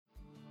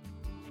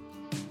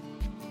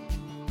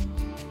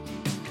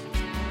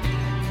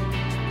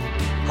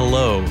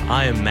Hello,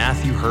 I am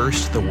Matthew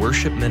Hurst, the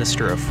worship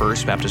minister of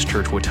First Baptist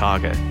Church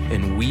Watauga,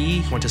 and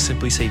we want to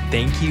simply say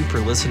thank you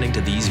for listening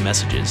to these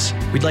messages.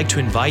 We'd like to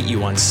invite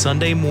you on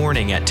Sunday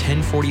morning at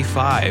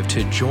 10:45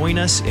 to join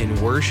us in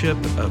worship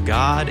of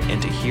God and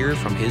to hear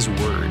from His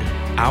Word.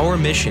 Our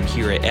mission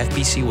here at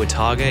FBC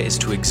Watauga is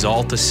to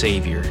exalt the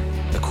Savior,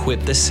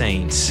 equip the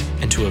saints,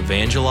 and to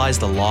evangelize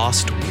the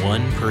lost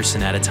one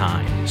person at a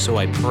time. So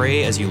I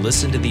pray as you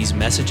listen to these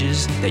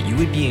messages that you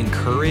would be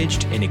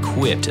encouraged and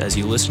equipped as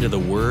you listen to the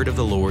word of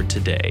the Lord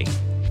today.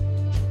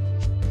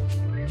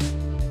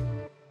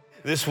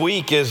 This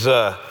week is,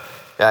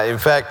 in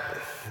fact,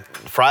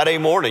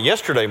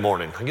 yesterday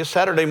morning, I guess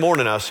Saturday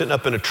morning, I was sitting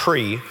up in a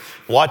tree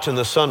watching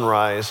the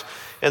sunrise,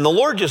 and the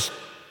Lord just,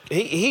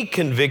 He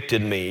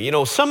convicted me. You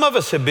know, some of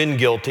us have been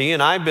guilty,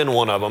 and I've been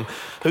one of them,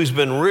 who's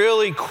been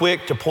really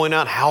quick to point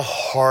out how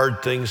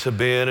hard things have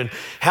been and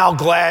how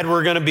glad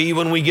we're going to be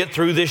when we get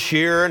through this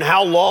year and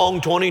how long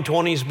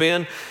 2020's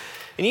been.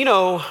 And you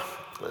know,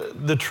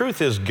 the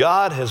truth is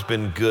God has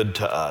been good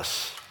to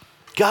us.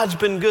 God's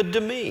been good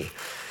to me.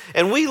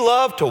 And we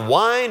love to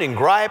whine and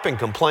gripe and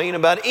complain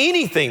about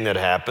anything that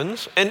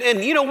happens.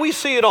 And you know, we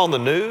see it on the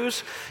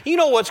news. You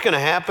know what's going to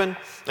happen?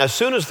 As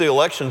soon as the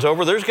election's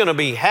over, there's going to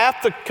be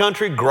half the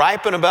country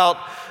griping about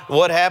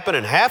what happened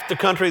and half the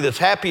country that's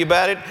happy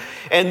about it.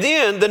 And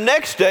then the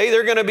next day,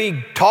 they're going to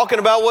be talking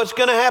about what's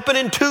going to happen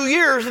in 2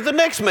 years at the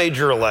next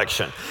major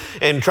election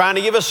and trying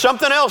to give us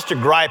something else to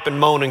gripe and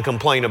moan and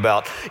complain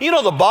about. You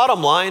know, the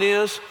bottom line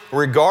is,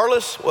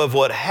 regardless of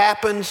what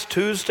happens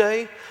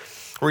Tuesday,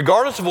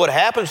 regardless of what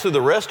happens through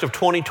the rest of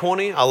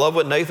 2020, I love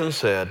what Nathan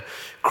said,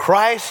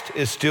 Christ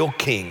is still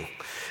King.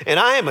 And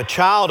I am a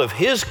child of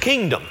His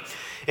kingdom.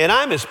 And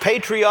I'm as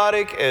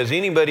patriotic as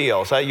anybody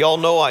else. Y'all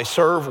know I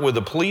serve with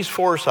the police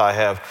force. I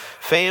have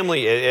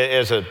family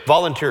as a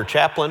volunteer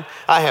chaplain.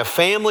 I have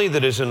family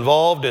that is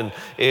involved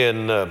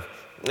in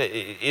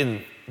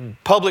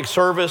public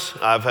service.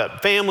 I've had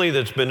family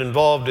that's been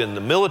involved in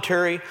the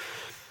military.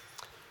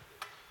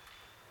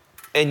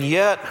 And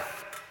yet,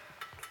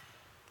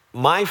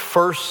 my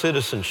first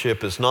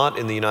citizenship is not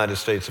in the United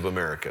States of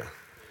America.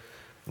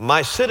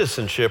 My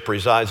citizenship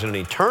resides in an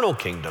eternal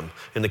kingdom,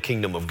 in the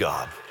kingdom of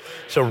God.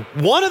 So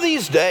one of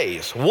these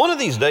days,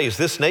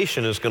 this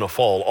nation is going to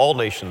fall. All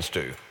nations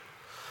do.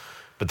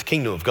 But the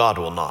kingdom of God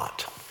will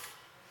not.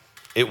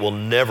 It will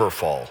never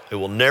fall. It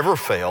will never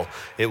fail.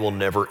 It will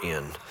never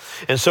end.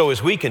 And so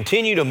as we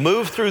continue to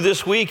move through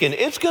this week, and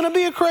it's going to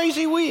be a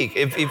crazy week.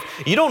 If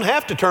you don't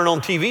have to turn on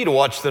TV to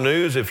watch the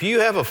news. If you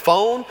have a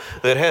phone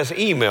that has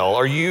email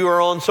or you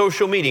are on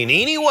social media, in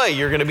any way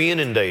you're going to be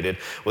inundated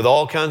with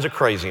all kinds of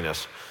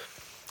craziness.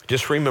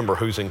 Just remember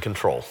who's in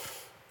control.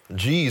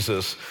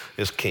 Jesus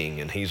is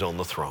King and He's on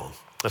the throne.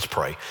 Let's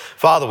pray.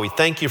 Father, we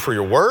thank You for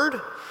Your word,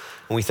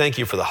 and we thank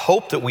You for the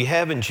hope that we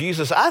have in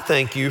Jesus. I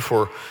thank You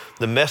for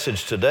the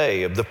message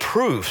today of the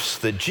proofs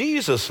that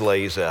Jesus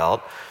lays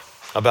out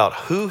about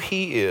who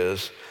He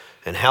is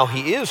and how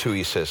He is who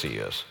He says He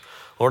is.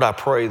 Lord, I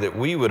pray that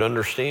we would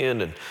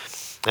understand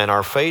and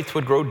our faith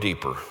would grow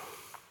deeper.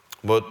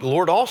 But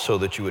Lord, also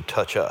that You would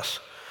touch us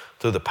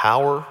through the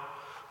power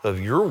of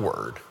Your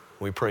word.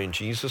 We pray in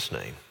Jesus'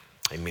 name.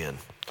 Amen.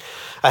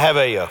 I have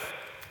a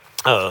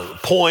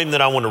poem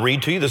that I want to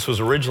read to you. This was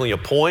originally a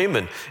poem,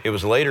 and it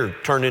was later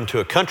turned into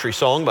a country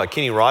song by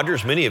Kenny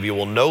Rogers. Many of you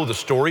will know the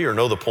story or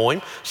know the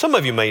poem. Some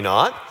of you may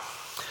not.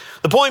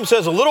 The poem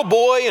says, a little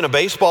boy in a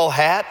baseball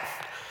hat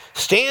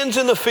stands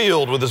in the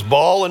field with his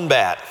ball and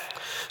bat.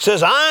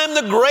 Says, I'm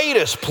the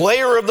greatest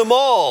player of them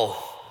all.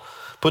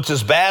 Puts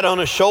his bat on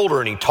his shoulder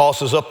and he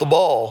tosses up the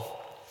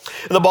ball.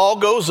 And the ball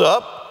goes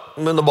up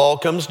and then the ball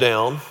comes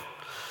down.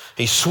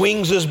 He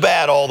swings his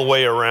bat all the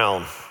way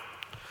around.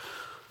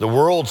 The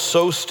world's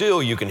so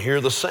still you can hear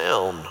the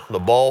sound. The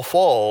ball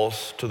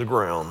falls to the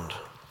ground.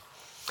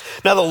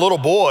 Now the little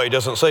boy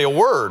doesn't say a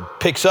word,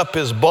 picks up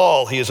his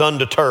ball, he is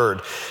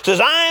undeterred. Says,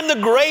 I'm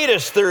the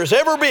greatest there's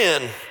ever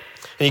been. And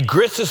he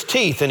grits his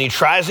teeth and he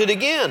tries it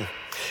again.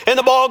 And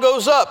the ball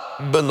goes up,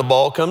 but the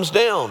ball comes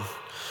down.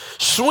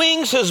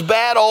 Swings his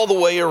bat all the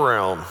way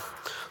around.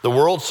 The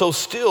world's so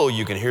still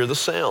you can hear the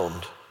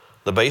sound.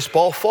 The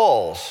baseball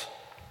falls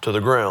to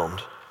the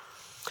ground.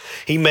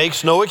 He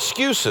makes no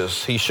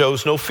excuses. He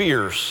shows no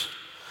fears.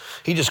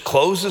 He just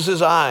closes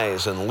his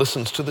eyes and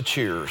listens to the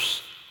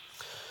cheers.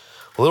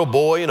 A little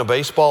boy in a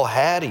baseball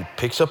hat, he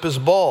picks up his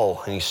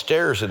ball and he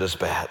stares at his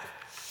bat.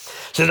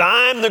 Says,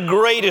 I'm the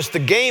greatest the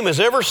game has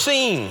ever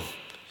seen.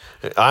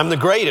 I'm the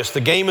greatest.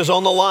 The game is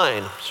on the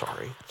line.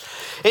 Sorry.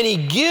 And he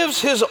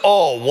gives his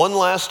all one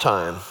last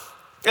time.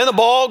 And the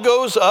ball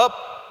goes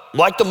up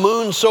like the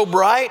moon so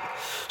bright,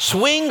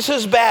 swings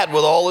his bat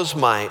with all his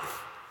might.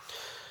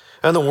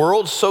 And the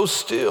world's so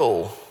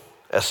still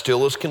as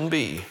can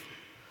be.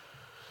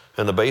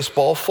 And the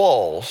baseball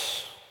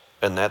falls,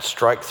 and that's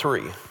strike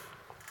three.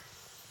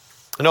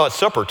 You know, it's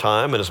supper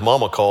time, and his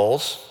mama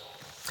calls.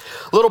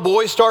 Little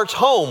boy starts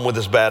home with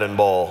his bat and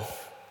ball.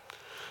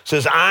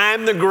 Says,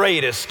 I'm the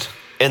greatest,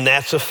 and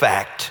that's a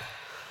fact.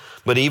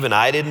 But even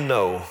I didn't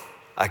know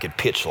I could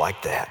pitch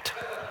like that.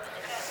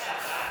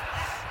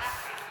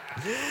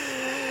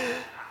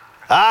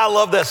 I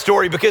love that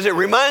story because it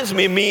reminds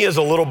me of me as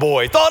a little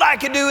boy. Thought I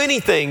could do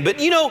anything. But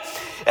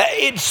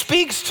it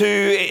speaks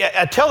to,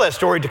 I tell that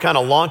story to kind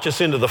of launch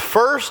us into the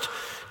first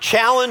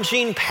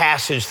challenging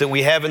passage that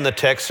we have in the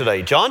text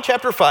today. John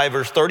chapter 5,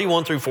 verse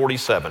 31 through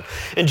 47.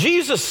 And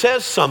Jesus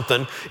says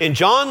something in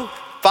John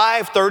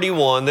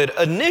 5:31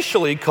 that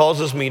initially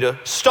causes me to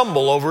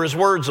stumble over his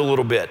words a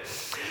little bit.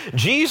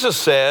 Jesus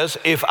says,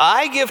 if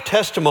I give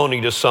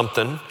testimony to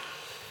something,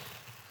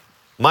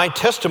 my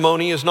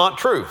testimony is not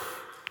true.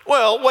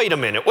 Well, wait a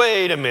minute,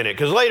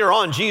 because later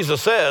on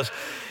Jesus says,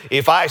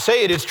 if I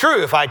say it, it's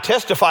true. If I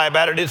testify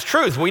about it, it's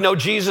truth. We know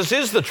Jesus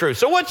is the truth.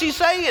 So what's he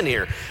saying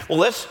here? Well,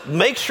 let's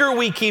make sure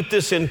we keep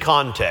this in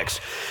context,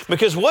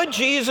 because what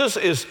Jesus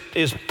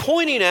is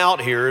pointing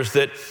out here is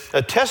that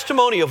a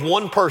testimony of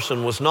one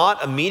person was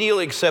not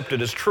immediately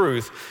accepted as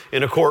truth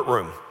in a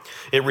courtroom.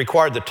 It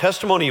required the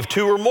testimony of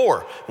two or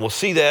more. We'll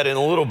see that in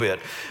a little bit.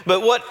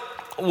 But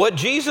what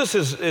Jesus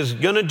is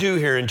going to do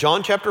here in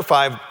John chapter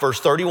 5, verse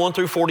 31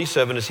 through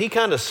 47 is he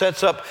kind of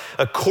sets up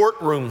a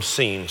courtroom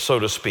scene, so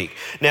to speak.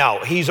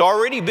 Now, he's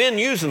already been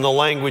using the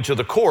language of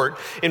the court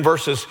in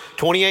verses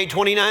 28,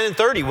 29, and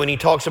 30 when he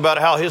talks about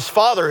how his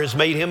Father has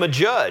made him a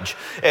judge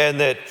and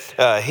that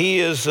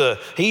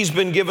he's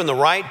been given the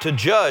right to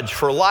judge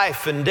for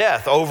life and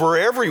death over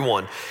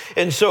everyone.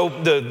 And so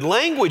the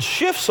language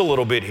shifts a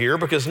little bit here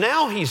because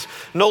now he's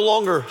no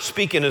longer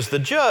speaking as the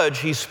judge,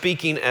 he's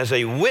speaking as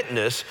a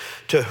witness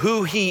to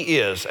who he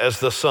is as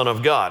the Son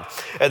of God.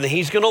 And then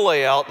he's going to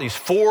lay out these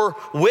four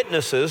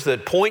witnesses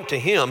that point to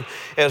him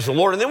as the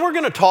Lord. And then we're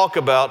going to talk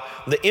about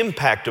the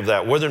impact of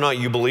that, whether or not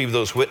you believe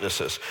those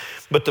witnesses.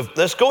 But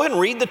let's go ahead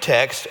and read the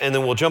text, and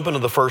then we'll jump into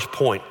the first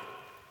point.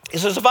 It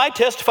says, if I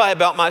testify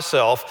about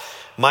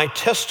myself, my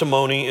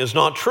testimony is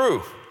not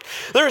true.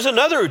 There's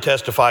another who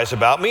testifies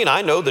about me, and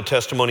I know the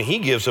testimony he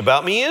gives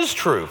about me is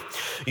true.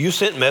 You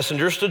sent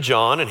messengers to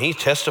John, and he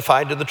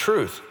testified to the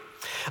truth.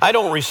 I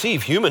don't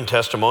receive human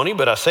testimony,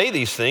 but I say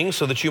these things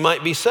so that you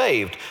might be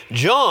saved.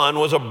 John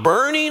was a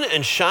burning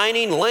and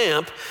shining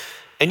lamp,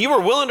 and you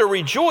were willing to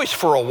rejoice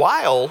for a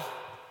while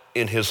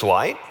in his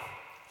light.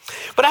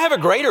 But I have a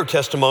greater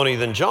testimony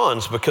than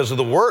John's because of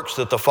the works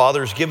that the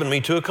Father has given me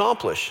to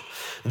accomplish.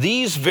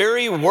 These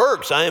very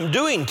works I am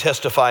doing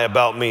testify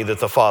about me that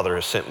the Father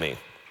has sent me.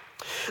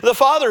 The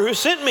Father who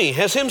sent me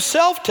has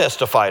himself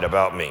testified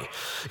about me.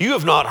 You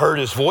have not heard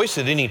his voice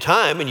at any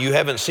time, and you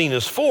haven't seen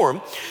his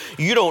form.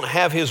 You don't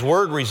have his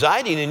word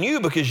residing in you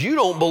because you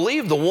don't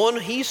believe the one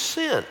he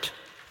sent.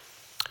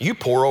 You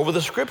pore over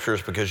the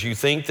scriptures because you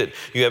think that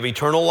you have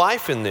eternal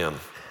life in them,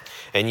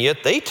 and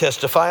yet they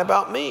testify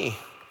about me.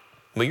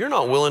 But you're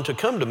not willing to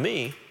come to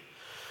me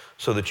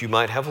so that you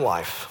might have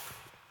life.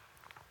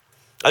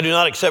 I do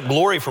not accept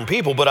glory from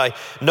people, but I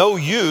know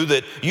you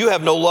that you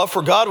have no love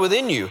for God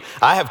within you.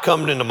 I have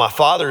come into my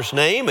Father's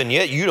name, and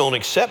yet you don't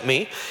accept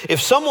me.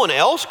 If someone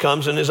else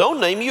comes in his own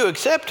name, you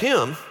accept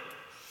him.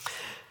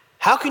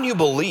 How can you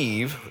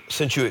believe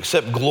since you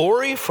accept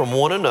glory from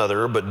one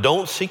another, but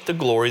don't seek the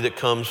glory that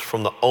comes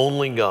from the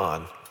only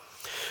God?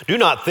 Do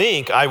not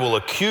think I will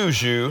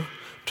accuse you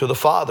to the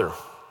Father.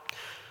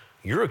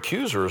 Your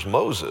accuser is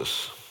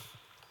Moses.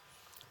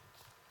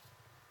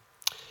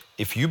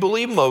 If you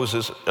believe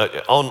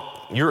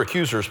your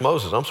accuser is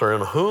Moses,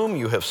 on whom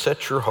you have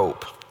set your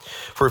hope.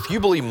 For if you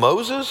believe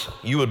Moses,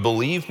 you would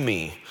believe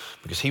me,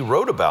 because he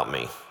wrote about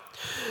me.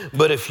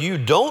 But if you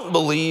don't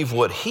believe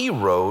what he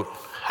wrote,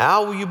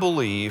 how will you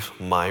believe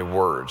my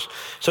words?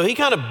 So he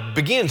kind of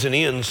begins and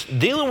ends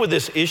dealing with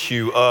this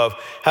issue of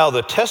how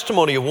the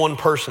testimony of one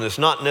person is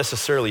not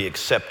necessarily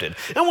accepted.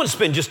 And I want to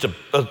spend just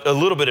a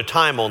little bit of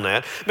time on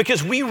that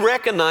because we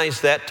recognize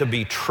that to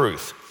be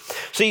truth.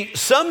 See,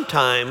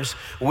 sometimes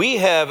we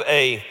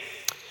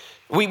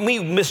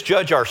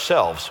misjudge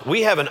ourselves.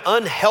 We have an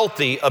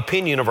unhealthy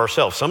opinion of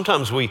ourselves.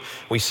 Sometimes we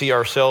see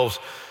ourselves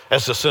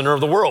as the center of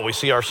the world. We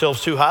see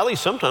ourselves too highly.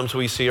 Sometimes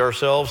we see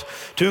ourselves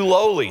too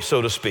lowly, so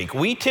to speak.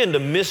 We tend to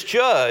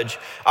misjudge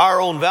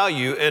our own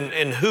value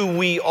and who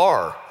we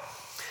are.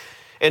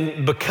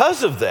 And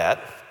because of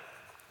that,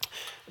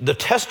 the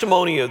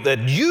testimony that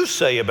you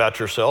say about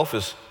yourself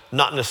is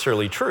not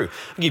necessarily true.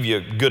 I'll give you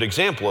a good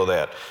example of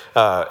that.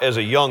 As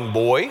a young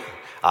boy,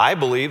 I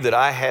believed that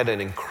I had an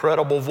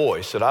incredible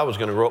voice, that I was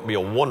going to grow up and be a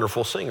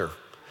wonderful singer.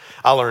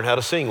 I learned how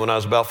to sing when I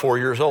was about 4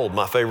 years old.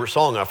 My favorite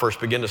song I first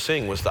began to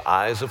sing was The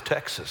Eyes of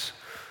Texas.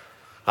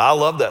 I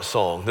love that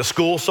song, the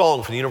school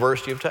song for the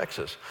University of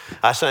Texas.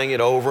 I sang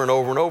it over and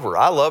over and over.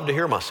 I love to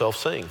hear myself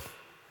sing.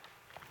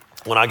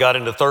 When I got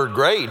into third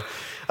grade,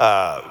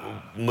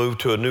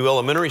 moved to a new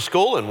elementary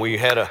school, and we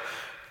had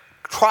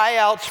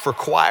tryouts for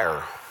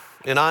choir.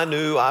 And I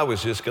knew I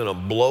was just going to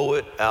blow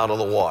it out of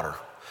the water.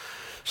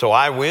 So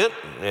I went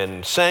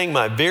and sang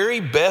my very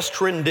best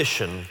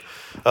rendition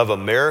of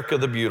America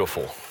the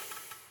Beautiful.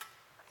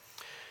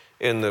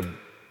 And the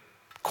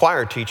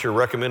choir teacher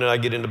recommended I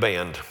get into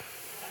band.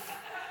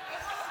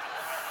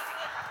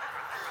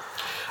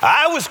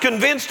 I was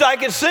convinced I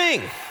could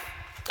sing.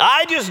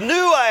 I just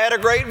knew I had a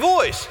great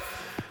voice.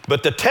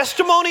 But the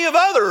testimony of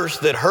others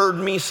that heard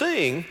me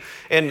sing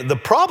And the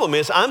problem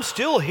is I'm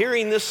still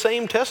hearing this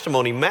same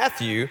testimony.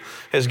 Matthew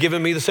has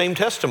given me the same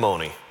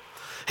testimony.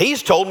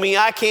 He's told me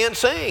I can't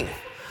sing.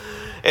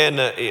 And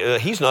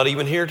he's not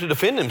even here to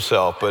defend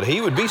himself, but he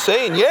would be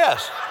saying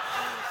yes.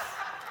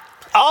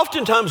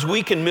 Oftentimes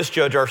we can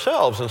misjudge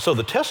ourselves, and so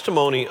the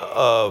testimony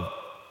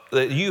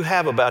that you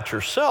have about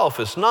yourself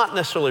is not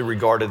necessarily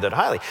regarded that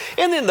highly.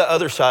 And then the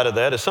other side of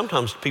that is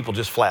sometimes people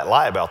just flat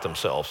lie about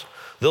themselves.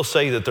 They'll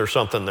say that they're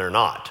something they're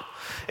not.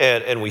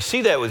 And we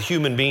see that with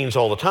human beings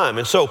all the time.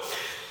 And so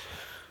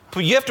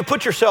you have to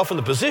put yourself in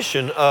the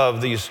position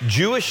of these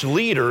Jewish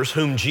leaders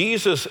whom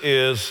Jesus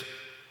is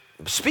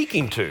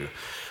speaking to,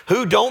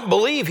 who don't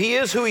believe he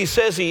is who he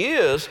says he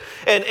is.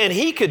 And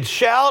he could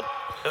shout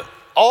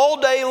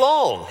all day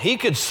long. He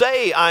could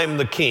say, I'm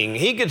the king.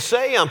 He could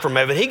say, I'm from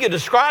heaven. He could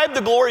describe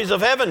the glories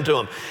of heaven to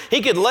them.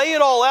 He could lay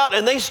it all out,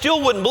 and they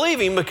still wouldn't believe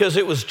him because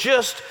it was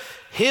just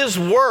his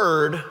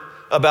word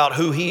about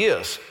who he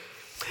is.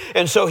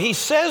 And so he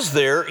says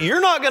there, you're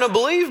not going to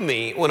believe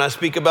me when I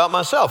speak about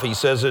myself. He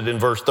says it in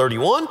verse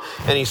 31,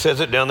 and he says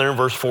it down there in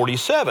verse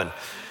 47.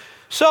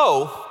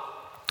 So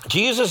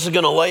Jesus is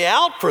going to lay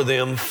out for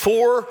them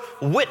 4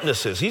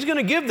 witnesses. He's going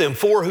to give them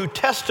 4 who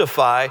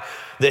testify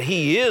that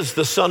he is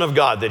the Son of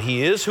God, that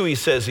he is who he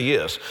says he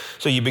is.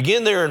 So you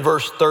begin there in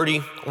verse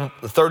 33.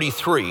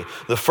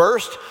 The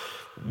first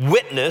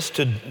witness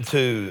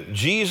to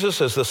Jesus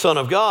as the Son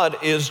of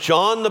God is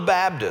John the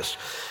Baptist.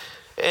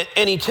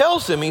 And he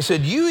tells them, he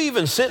said, you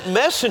even sent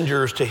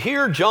messengers to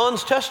hear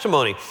John's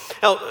testimony.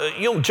 Now,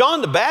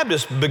 John the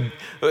Baptist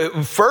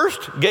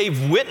first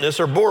gave witness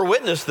or bore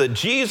witness that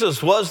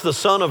Jesus was the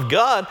Son of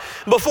God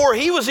before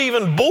he was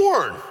even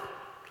born.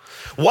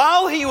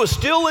 While he was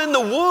still in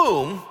the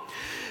womb,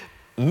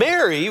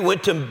 Mary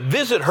went to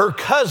visit her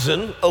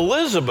cousin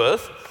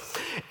Elizabeth,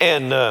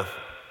 and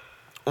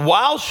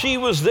while she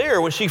was there,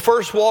 when she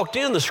first walked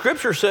in, the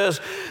scripture says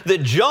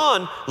that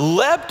John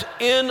leapt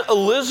in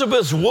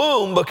Elizabeth's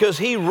womb because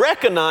he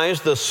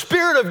recognized the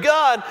Spirit of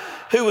God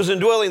who was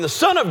indwelling the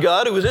Son of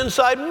God who was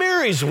inside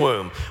Mary's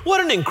womb. What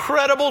an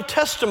incredible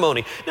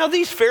testimony. Now,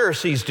 these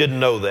Pharisees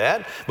didn't know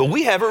that, but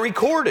we have it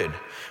recorded.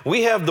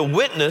 We have the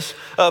witness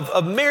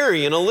of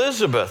Mary and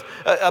Elizabeth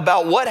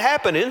about what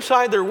happened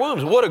inside their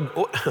wombs.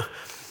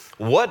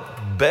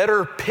 What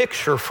better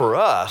picture for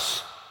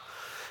us,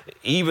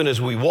 even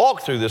as we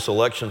walk through this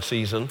election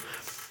season,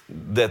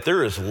 that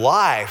there is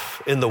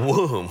life in the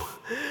womb,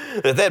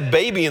 that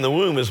baby in the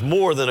womb is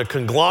more than a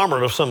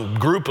conglomerate of some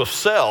group of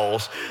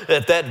cells,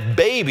 that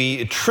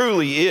baby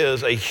truly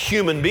is a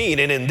human being.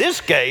 And in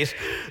this case,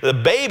 the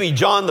baby,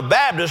 John the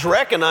Baptist,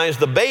 recognized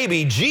the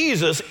baby,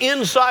 Jesus,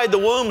 inside the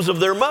wombs of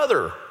their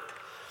mother.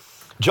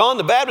 John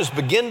the Baptist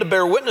began to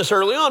bear witness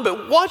early on,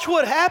 but watch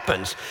what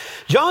happens.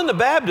 John the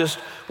Baptist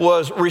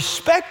was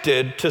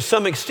respected to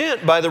some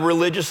extent by the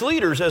religious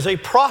leaders as a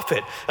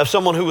prophet, of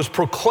someone who was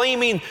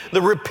proclaiming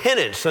the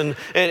repentance and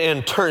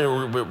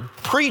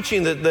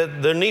preaching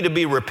that there need to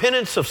be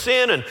repentance of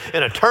sin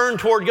and a turn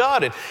toward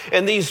God.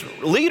 And these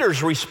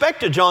leaders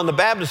respected John the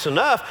Baptist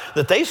enough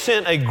that they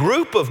sent a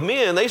group of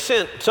men, they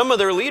sent some of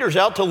their leaders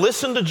out to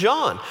listen to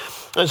John.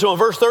 And so in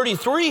verse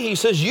 33, he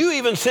says, you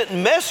even sent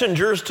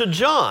messengers to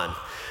John.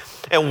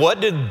 And what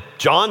did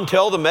John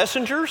tell the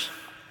messengers?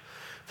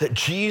 That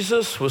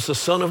Jesus was the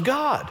Son of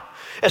God.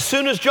 As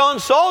soon as John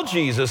saw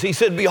Jesus, he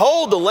said,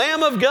 behold, the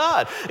Lamb of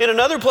God. In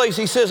another place,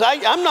 he says,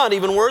 I'm not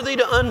even worthy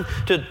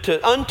to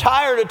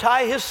untie or to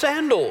tie his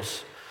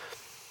sandals.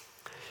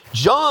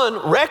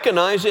 John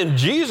recognized in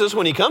Jesus,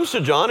 when he comes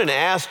to John and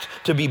asked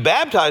to be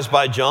baptized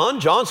by John,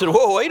 John said,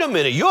 whoa, wait a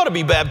minute, you ought to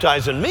be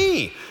baptizing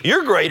me.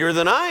 You're greater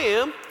than I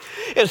am.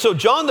 And so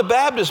John the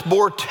Baptist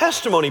bore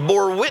testimony,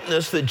 bore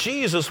witness that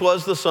Jesus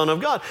was the Son of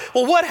God.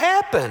 Well, what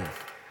happened?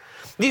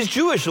 These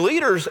Jewish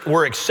leaders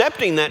were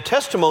accepting that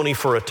testimony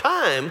for a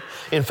time.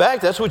 In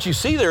fact, that's what you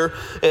see there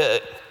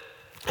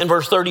in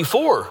verse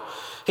 34.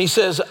 He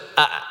says,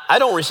 I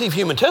don't receive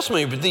human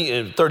testimony, but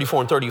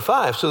 34 and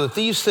 35, so that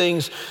these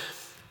things,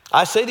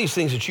 I say these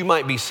things that you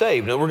might be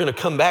saved. Now, we're going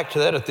to come back to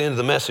that at the end of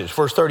the message.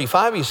 Verse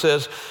 35, he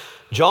says,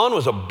 John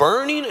was a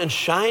burning and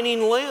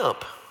shining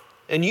lamp,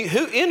 and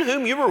in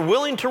whom you were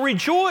willing to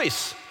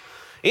rejoice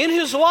in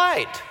his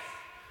light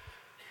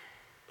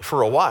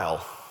for a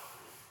while.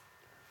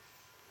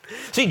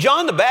 See,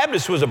 John the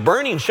Baptist was a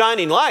burning,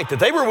 shining light that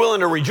they were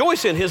willing to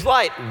rejoice in his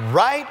light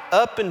right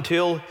up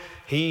until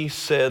he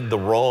said the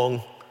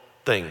wrong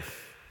thing.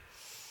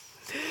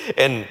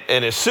 And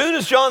as soon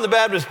as John the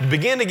Baptist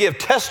began to give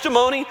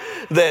testimony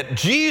that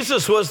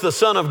Jesus was the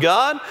Son of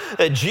God,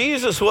 that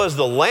Jesus was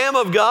the Lamb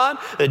of God,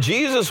 that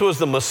Jesus was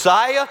the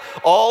Messiah,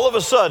 all of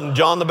a sudden,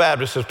 John the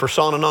Baptist is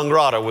persona non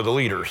grata with the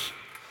leaders.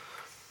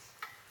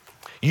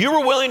 You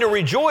were willing to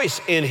rejoice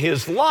in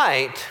his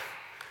light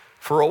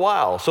for a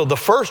while. So the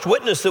first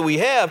witness that we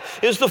have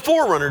is the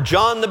forerunner,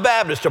 John the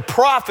Baptist, a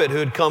prophet who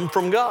had come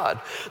from God.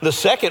 The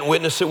second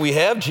witness that we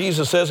have,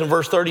 Jesus says in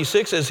verse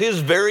 36, is his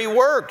very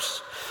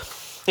works.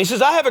 He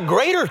says, I have a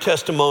greater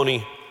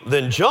testimony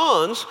than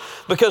John's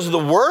because of the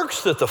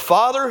works that the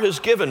Father has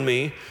given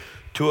me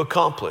to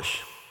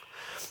accomplish.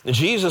 And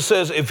Jesus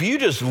says, if you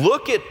just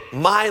look at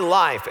my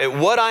life, at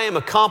what I am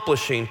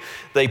accomplishing,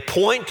 they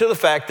point to the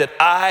fact that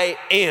I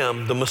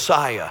am the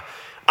Messiah.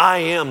 I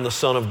am the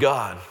Son of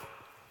God.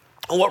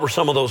 And what were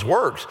some of those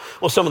works?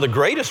 Well, some of the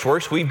greatest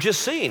works we've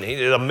just seen. He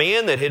did a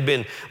man that had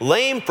been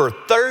lame for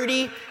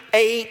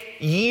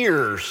 38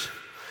 years,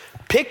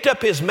 picked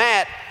up his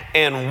mat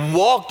and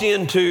walked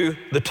into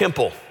the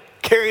temple,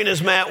 carrying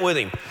his mat with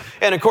him.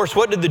 And of course,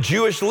 what did the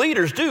Jewish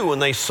leaders do when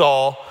they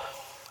saw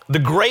the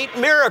great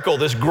miracle,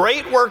 this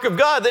great work of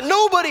God that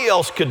nobody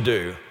else could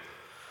do?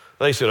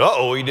 They said,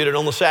 uh-oh, he did it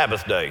on the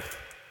Sabbath day.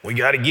 We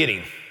got to get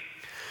him.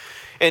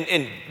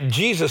 And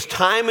Jesus,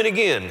 time and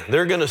again,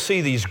 they're going to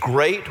see these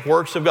great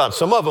works of God.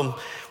 Some of them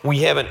we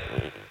haven't,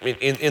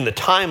 in the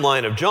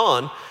timeline of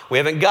John, we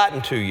haven't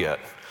gotten to yet.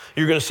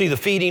 You're going to see the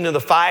feeding of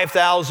the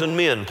 5,000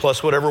 men,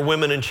 plus whatever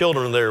women and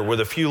children are there with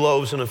a few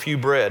loaves and a few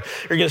bread.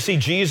 You're going to see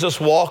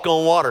Jesus walk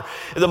on water.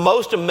 The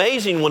most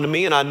amazing one to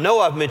me, and I know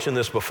I've mentioned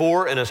this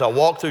before, and as I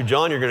walk through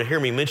John, you're going to hear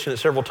me mention it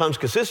several times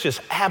because this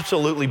just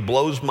absolutely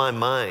blows my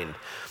mind.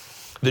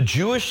 The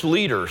Jewish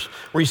leaders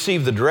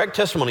received the direct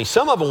testimony.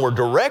 Some of them were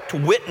direct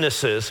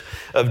witnesses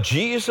of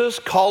Jesus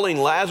calling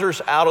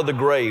Lazarus out of the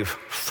grave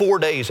 4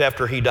 days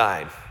after he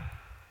died.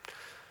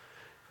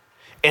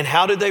 And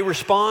how did they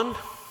respond?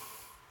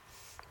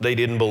 They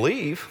didn't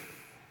believe.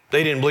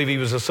 They didn't believe he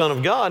was the Son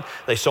of God.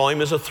 They saw him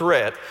as a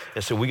threat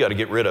and said, we got to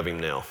get rid of him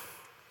now.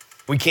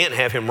 We can't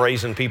have him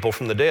raising people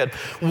from the dead.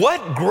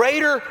 What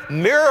greater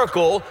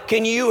miracle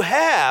can you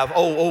have?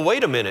 Oh,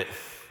 wait a minute.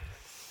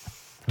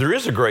 There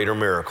is a greater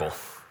miracle.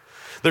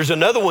 There's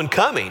another one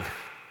coming.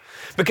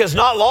 Because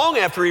not long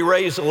after he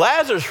raised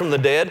Lazarus from the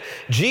dead,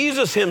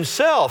 Jesus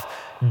himself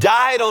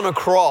died on a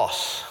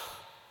cross,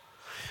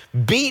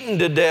 beaten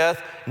to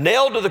death,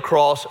 nailed to the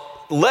cross,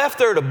 left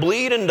there to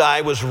bleed and die,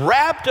 was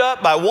wrapped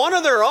up by one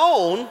of their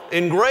own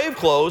in grave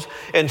clothes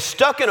and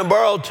stuck in a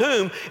borrowed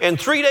tomb, and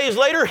 3 days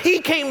later,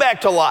 he came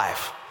back to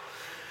life.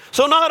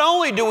 So not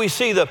only do we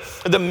see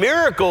the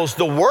miracles,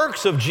 the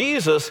works of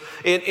Jesus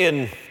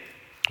in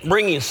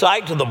bringing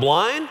sight to the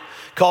blind,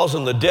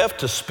 causing the deaf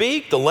to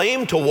speak, the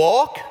lame to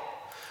walk,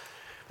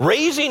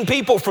 raising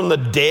people from the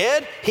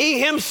dead.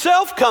 He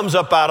himself comes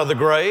up out of the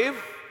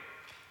grave.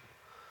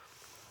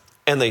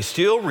 And they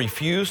still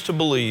refuse to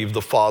believe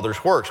the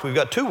Father's works. We've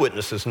got two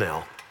witnesses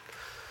now.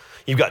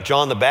 You've got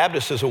John the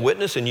Baptist as a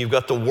witness, and you've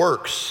got the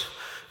works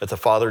that the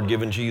Father had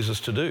given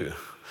Jesus to do.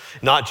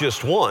 Not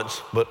just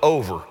once, but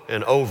over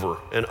and over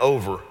and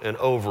over and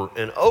over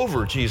and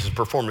over, Jesus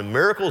performing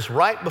miracles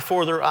right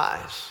before their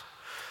eyes.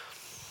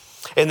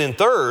 And then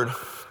third,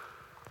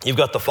 you've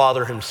got the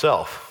Father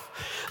himself.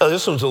 Now,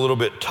 this one's a little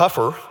bit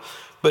tougher,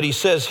 but he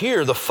says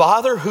here, the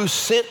Father who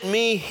sent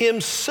me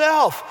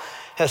himself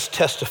has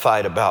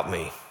testified about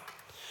me.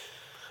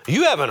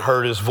 You haven't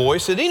heard his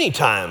voice at any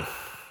time.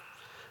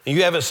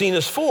 You haven't seen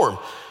his form.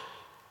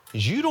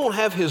 You don't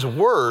have his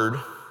word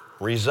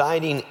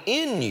residing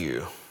in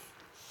you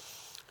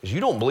because you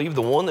don't believe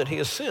the one that he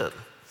has sent.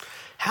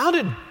 How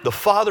did the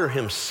Father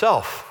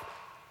himself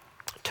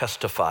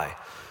testify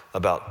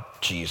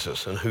about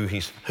Jesus and who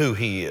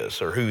he is,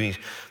 or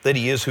that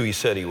he is who he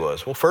said he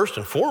was? Well, first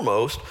and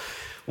foremost,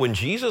 when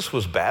Jesus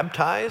was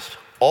baptized,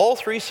 all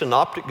three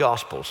synoptic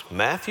gospels,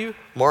 Matthew,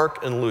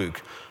 Mark, and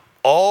Luke,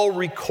 all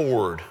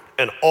record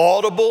an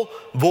audible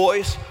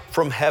voice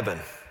from heaven.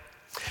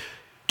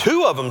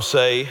 Two of them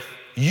say,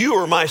 you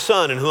are my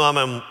son in whom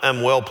I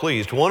am well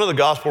pleased. One of the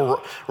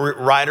gospel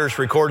writers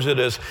records it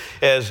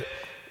as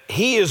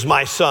he is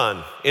my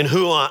son in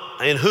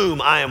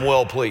whom I am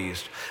well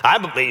pleased. I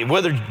believe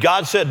whether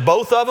God said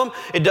both of them,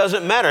 it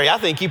doesn't matter. I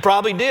think he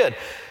probably did.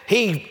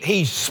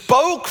 He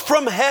spoke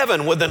from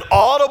heaven with an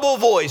audible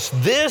voice,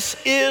 this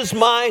is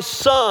my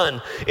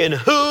son in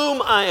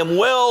whom I am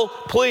well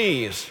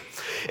pleased.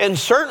 And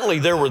certainly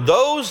there were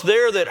those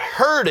there that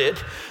heard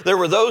it. There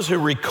were those who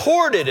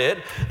recorded it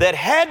that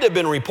had to have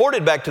been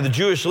reported back to the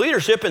Jewish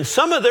leadership, and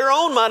some of their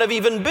own might have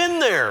even been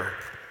there.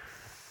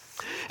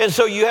 And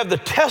so you have the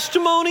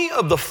testimony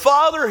of the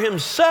Father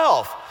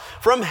himself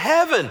from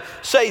heaven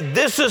say,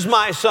 this is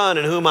my son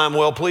in whom I'm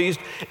well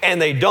pleased,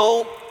 and they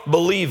don't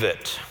believe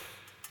it.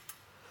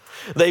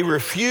 They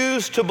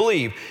refuse to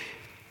believe.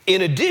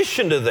 In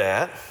addition to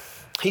that,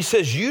 he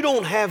says, you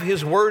don't have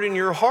his word in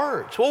your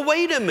hearts. Well,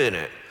 wait a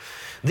minute.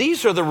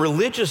 These are the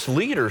religious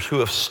leaders who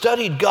have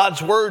studied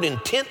God's word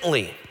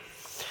intently.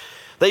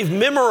 They've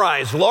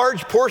memorized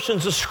large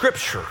portions of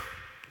Scripture.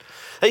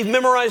 They've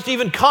memorized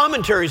even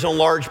commentaries on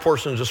large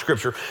portions of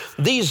Scripture.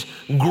 These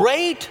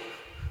great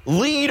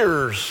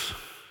leaders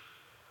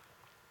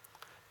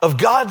of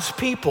God's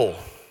people,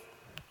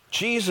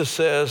 Jesus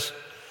says,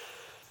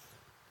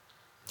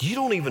 you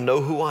don't even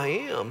know who I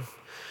am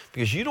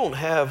because you don't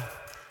have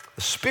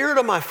the Spirit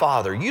of my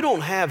Father. You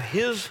don't have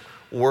his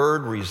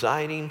word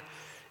residing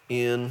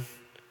in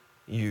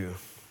you.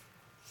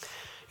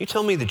 You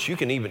tell me that you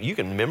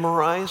can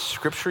memorize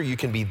Scripture, you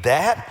can be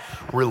that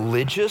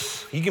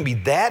religious, you can be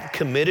that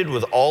committed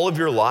with all of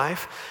your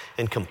life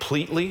and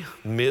completely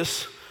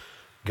miss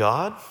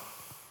God?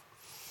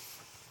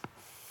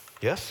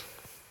 Yes?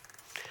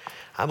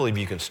 I believe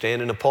you can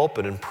stand in a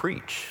pulpit and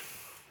preach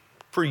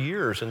for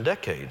years and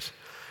decades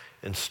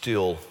and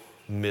still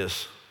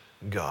miss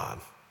God.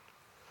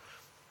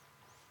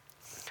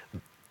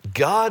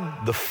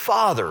 God the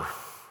Father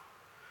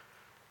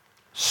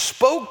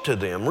spoke to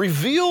them,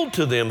 revealed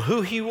to them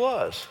who he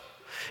was.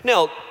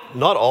 Now,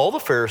 not all the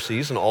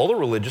Pharisees and all the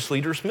religious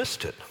leaders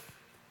missed it.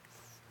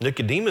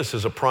 Nicodemus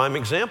is a prime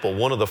example.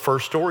 One of the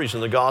first stories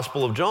in the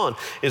Gospel of John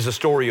is a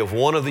story of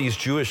one of these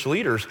Jewish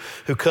leaders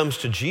who comes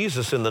to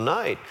Jesus in the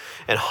night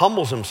and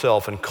humbles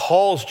himself and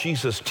calls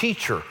Jesus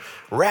teacher,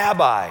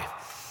 rabbi,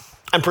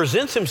 and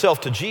presents himself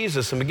to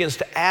Jesus and begins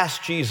to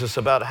ask Jesus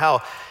about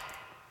how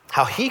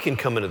he can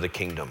come into the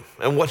kingdom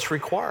and what's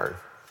required.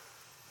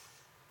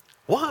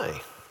 Why?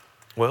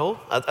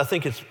 Well, I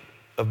think it's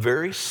a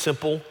very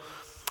simple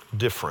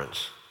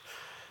difference.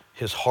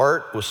 His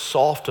heart was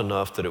soft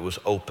enough that it was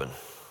open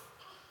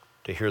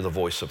to hear the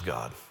voice of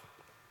God.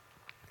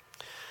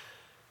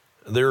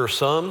 There are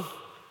some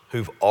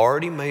who've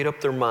already made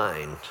up their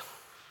mind,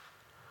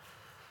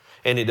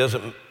 and it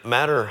doesn't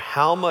matter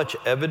how much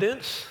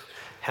evidence,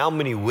 how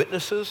many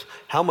witnesses,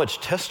 how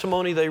much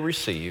testimony they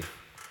receive,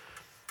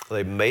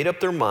 they've made up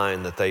their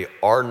mind that they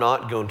are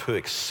not going to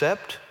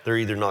accept, they're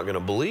either not going to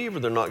believe or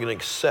they're not going to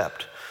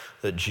accept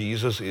that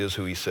Jesus is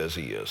who he says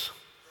he is.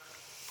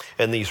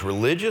 And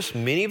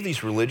many of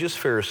these religious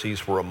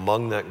Pharisees were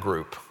among that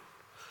group.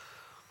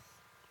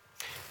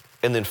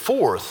 And then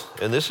fourth,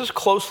 and this is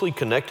closely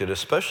connected,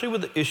 especially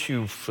with the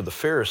issue for the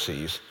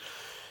Pharisees,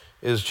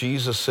 is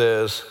Jesus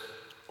says,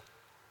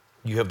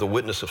 you have the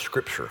witness of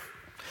Scripture,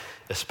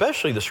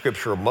 especially the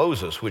Scripture of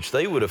Moses, which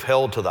they would have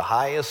held to the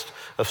highest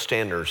of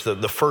standards,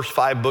 the first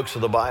 5 books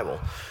of the Bible.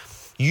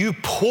 You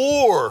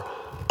pore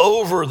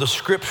over the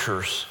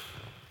Scriptures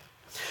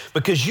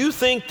because you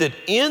think that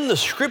in the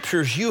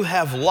Scriptures you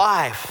have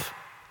life,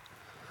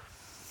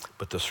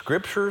 but the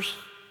Scriptures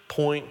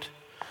point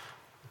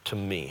to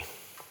me.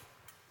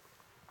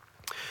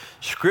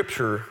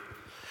 Scripture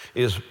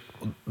is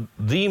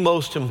the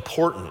most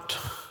important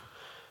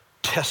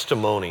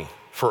testimony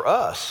for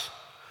us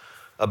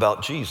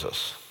about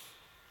Jesus.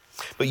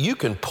 But you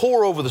can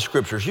pore over the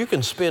Scriptures. You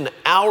can spend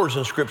hours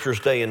in Scriptures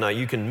day and night.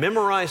 You can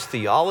memorize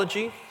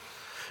theology.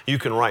 You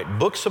can write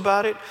books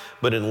about it.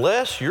 But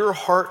unless your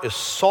heart is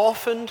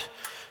softened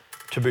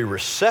to be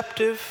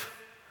receptive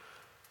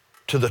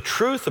to the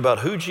truth about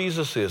who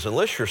Jesus is,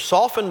 unless you're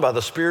softened by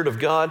the Spirit of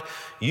God,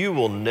 you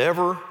will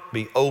never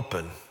be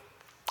open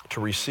to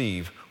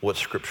receive what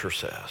Scripture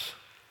says.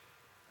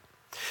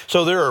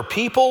 So there are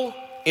people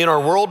in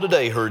our world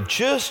today who are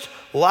just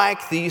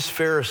like these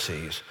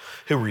Pharisees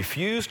who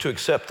refuse to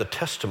accept the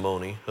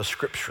testimony of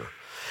Scripture.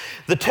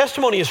 The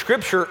testimony of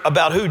Scripture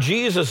about who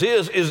Jesus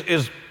is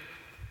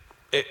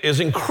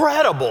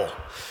incredible.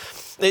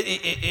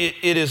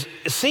 It is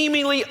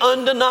seemingly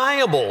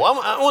undeniable.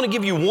 I want to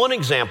give you one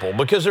example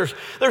because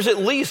there's at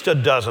least a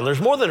dozen.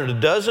 There's more than a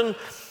dozen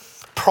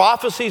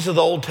prophecies of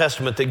the Old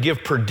Testament that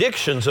give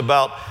predictions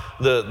about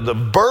the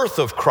birth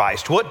of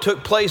Christ, what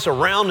took place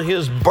around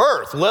his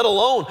birth, let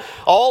alone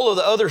all of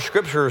the other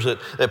scriptures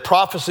that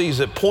prophecies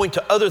that point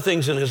to other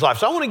things in his life.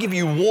 So I want to give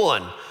you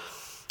one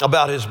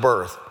about his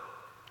birth.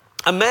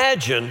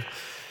 Imagine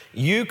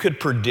you could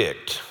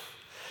predict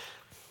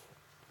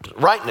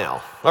right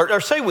now,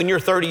 or say when you're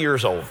 30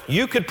 years old,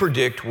 you could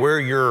predict where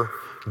your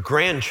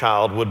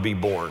grandchild would be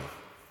born,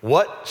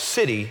 what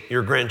city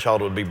your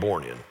grandchild would be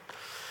born in.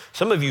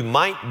 Some of you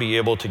might be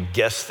able to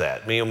guess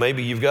that.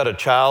 Maybe you've got a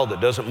child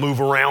that doesn't move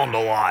around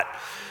a lot.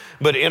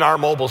 But in our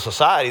mobile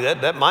society,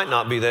 that might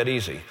not be that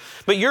easy.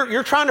 But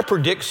you're trying to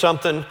predict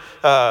something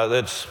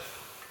that's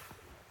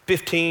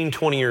 15,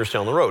 20 years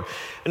down the road.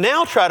 And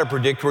now try to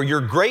predict where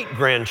your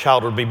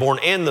great-grandchild would be born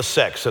and the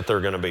sex that they're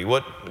going to be,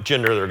 what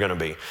gender they're going to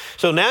be.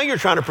 So now you're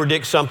trying to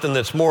predict something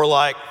that's more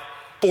like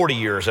 40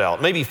 years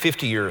out, maybe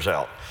 50 years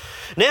out.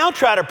 Now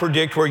try to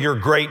predict where your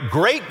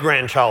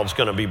great-great-grandchild's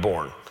going to be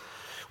born.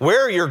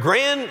 Where your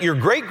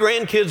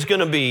great-grandkid's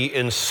going to be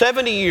in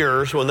 70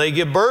 years when they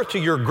give birth to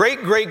your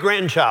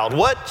great-great-grandchild.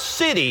 What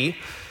city,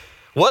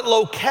 what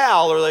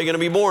locale are they going to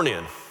be born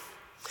in?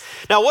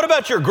 Now, what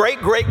about your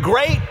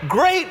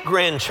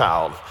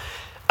great-great-great-great-grandchild?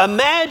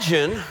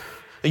 Imagine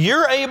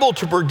you're able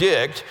to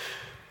predict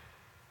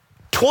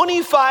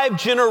 25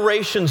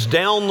 generations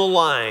down the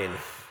line,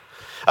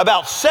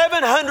 about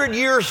 700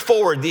 years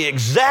forward, the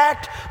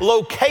exact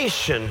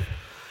location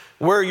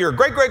where your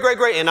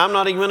great-great-great-great, and I'm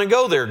not even going to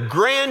go there,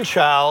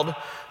 grandchild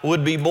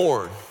would be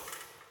born.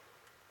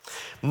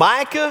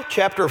 Micah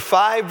chapter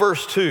 5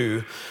 verse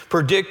 2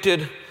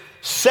 predicted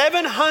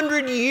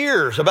 700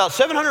 years, about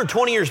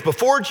 720 years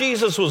before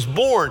Jesus was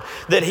born,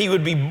 that he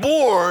would be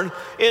born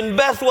in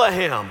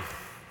Bethlehem.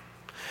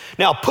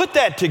 Now put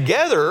that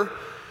together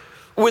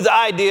with the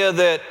idea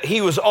that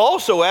he was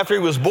also, after he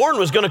was born,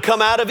 was going to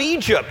come out of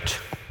Egypt.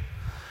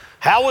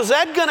 How was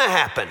that going to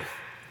happen?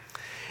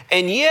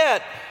 And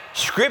yet,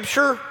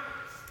 Scripture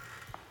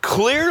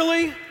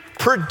clearly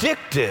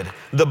predicted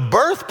the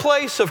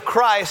birthplace of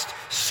Christ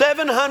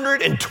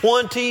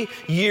 720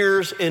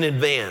 years in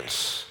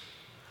advance.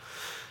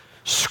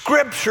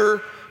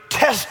 Scripture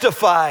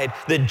testified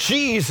that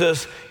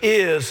Jesus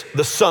is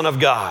the Son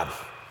of God.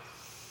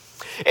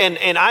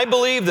 And I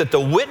believe that the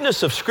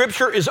witness of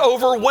Scripture is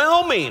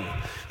overwhelming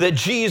that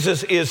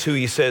Jesus is who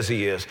he says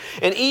he is.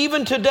 And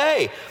even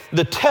today,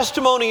 the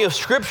testimony of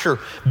Scripture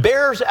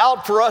bears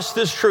out for us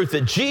this truth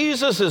that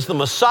Jesus is the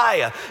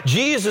Messiah.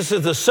 Jesus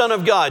is the Son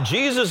of God.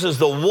 Jesus is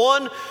the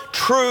one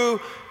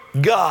true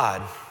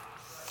God.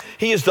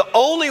 He is the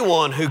only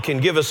one who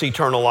can give us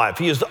eternal life.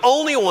 He is the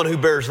only one who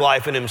bears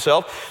life in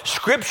himself.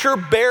 Scripture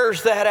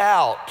bears that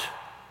out.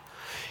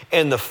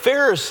 And the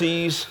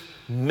Pharisees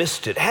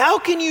missed it. How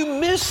can you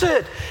miss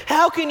it?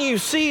 How can you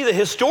see the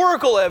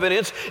historical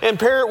evidence and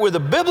pair it with the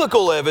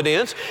biblical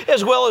evidence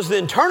as well as the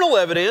internal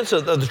evidence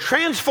of the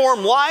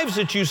transformed lives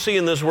that you see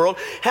in this world?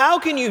 How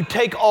can you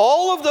take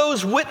all of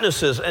those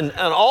witnesses and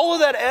all of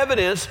that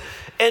evidence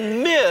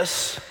and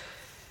miss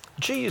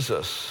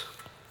Jesus?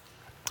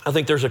 I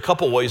think there's a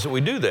couple ways that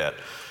we do that.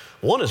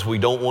 One is we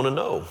don't want to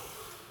know.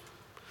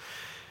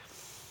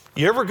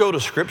 You ever go to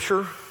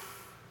Scripture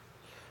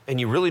and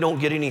you really don't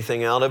get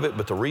anything out of it,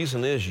 but the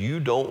reason is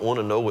you don't want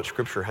to know what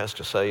Scripture has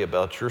to say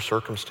about your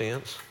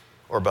circumstance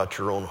or about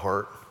your own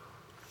heart?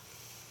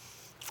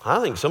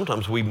 I think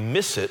sometimes we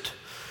miss it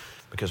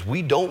because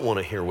we don't want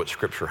to hear what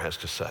Scripture has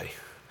to say.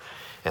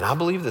 And I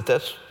believe that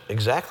that's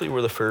exactly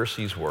where the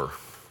Pharisees were.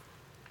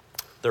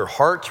 Their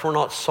hearts were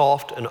not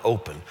soft and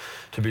open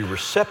to be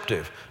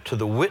receptive to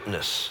the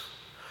witness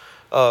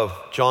of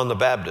John the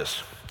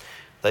Baptist.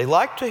 They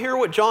liked to hear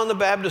what John the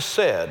Baptist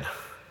said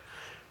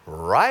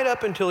right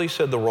up until he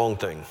said the wrong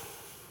thing.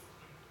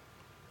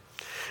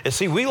 And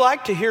see, we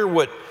like to hear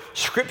what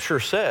Scripture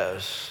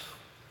says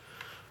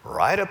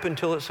right up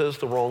until it says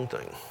the wrong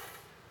thing,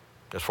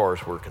 as far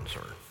as we're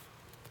concerned.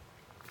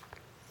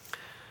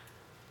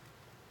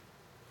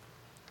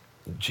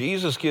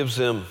 Jesus gives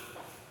them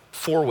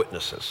 4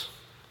 witnesses.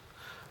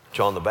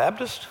 John the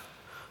Baptist,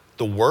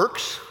 the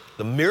works,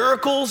 the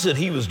miracles that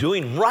he was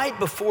doing right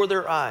before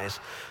their eyes,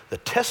 the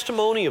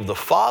testimony of the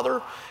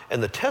Father,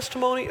 and the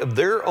testimony of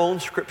their own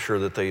Scripture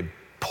that they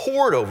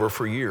pored over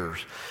for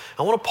years.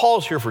 I want to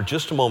pause here for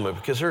just a moment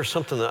because there's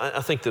something that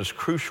I think that's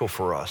crucial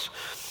for us.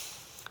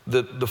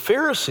 The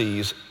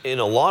Pharisees, in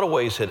a lot of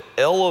ways, had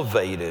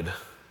elevated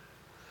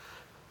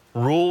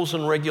rules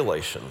and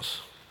regulations,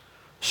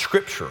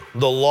 Scripture,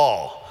 the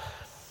law.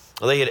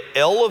 They had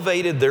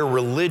elevated their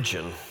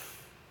religion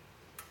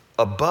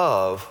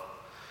above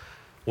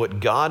what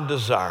God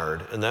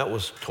desired, and that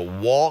was to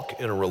walk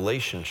in a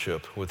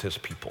relationship with his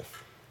people.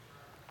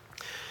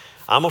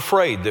 I'm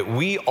afraid that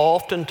we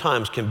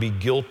oftentimes can be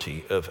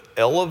guilty of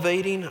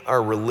elevating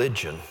our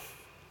religion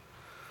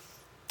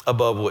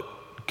above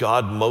what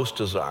God most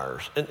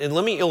desires. And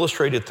let me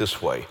illustrate it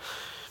this way.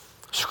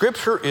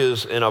 Scripture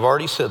is, and I've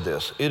already said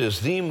this, it is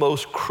the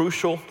most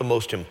crucial, the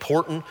most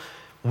important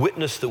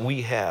witness that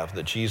we have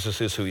that Jesus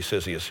is who he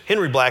says he is.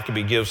 Henry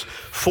Blackaby gives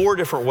 4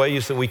 different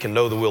ways that we can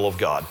know the will of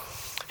God.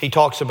 He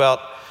talks about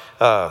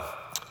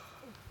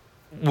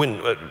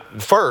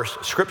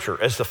first,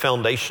 Scripture as the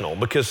foundational,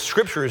 because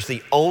Scripture is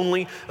the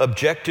only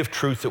objective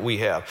truth that we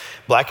have.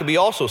 Blackaby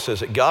also says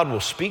that God will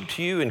speak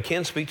to you and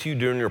can speak to you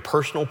during your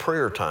personal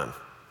prayer time.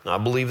 Now, I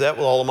believe that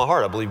with all of my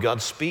heart. I believe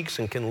God speaks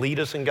and can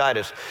lead us and guide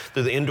us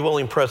through the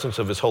indwelling presence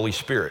of his Holy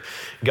Spirit.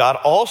 God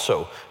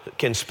also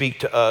can speak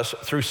to us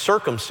through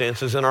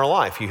circumstances in our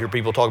life. You hear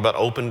people talk about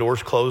open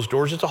doors, closed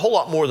doors. It's a whole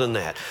lot more than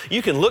that.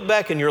 You can look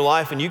back in your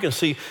life and you can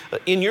see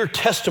in your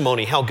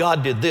testimony how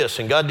God did this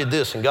and God did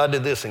this and God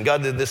did this and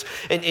God did this.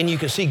 And you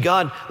can see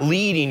God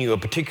leading you a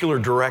particular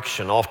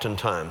direction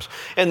oftentimes.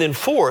 And then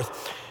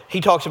fourth,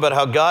 he talks about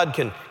how God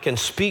can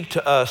speak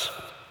to us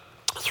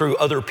through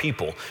other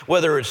people,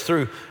 whether it's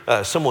through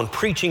someone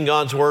preaching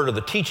God's word or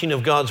the teaching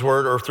of God's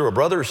word, or through a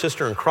brother or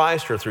sister in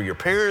Christ, or through your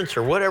parents,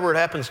 or whatever it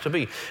happens to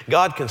be.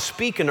 God can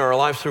speak into our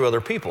lives through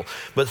other people.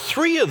 But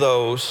 3 of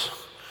those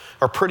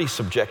are pretty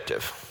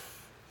subjective.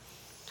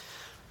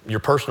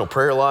 Your personal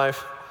prayer life,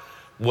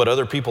 what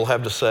other people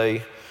have to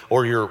say,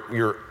 or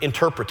your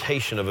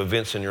interpretation of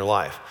events in your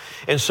life.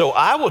 And so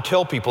I will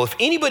tell people, if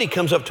anybody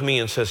comes up to me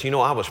and says, you know,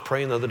 I was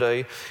praying the other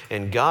day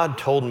and God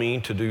told me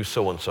to do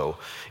so-and-so.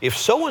 If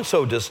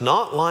so-and-so does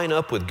not line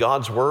up with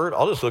God's word,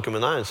 I'll just look him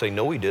in the eye and say,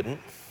 no, he didn't.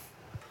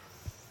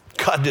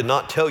 God did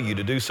not tell you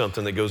to do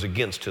something that goes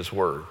against his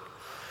word.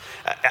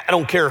 I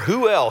don't care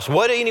who else,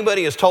 what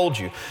anybody has told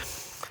you.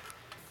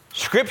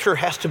 Scripture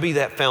has to be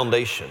that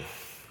foundation.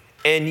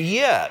 And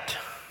yet,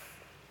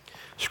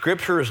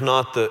 Scripture is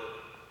not the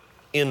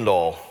end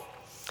all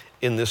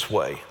in this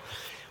way.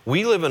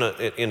 We live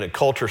in a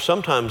culture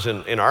sometimes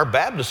in our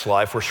Baptist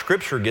life where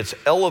Scripture gets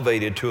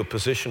elevated to a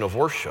position of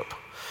worship.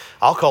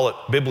 I'll call it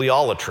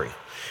bibliolatry,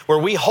 where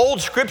we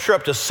hold Scripture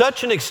up to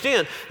such an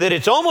extent that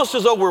it's almost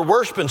as though we're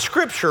worshiping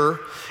Scripture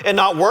and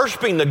not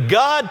worshiping the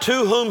God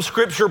to whom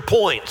Scripture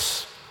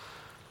points.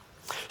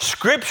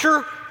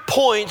 Scripture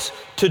points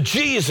to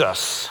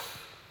Jesus.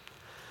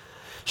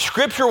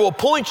 Scripture will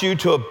point you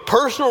to a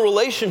personal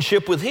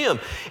relationship with Him.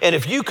 And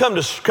if you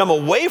come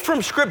away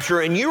from Scripture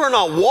and you are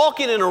not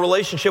walking in a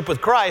relationship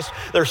with Christ,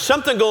 there's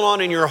something going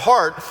on in your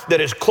heart that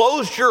has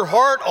closed your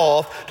heart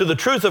off to the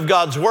truth of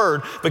God's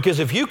Word. Because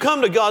if you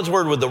come to God's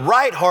Word with the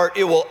right heart,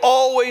 it will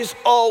always,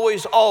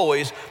 always,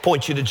 always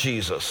point you to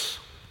Jesus.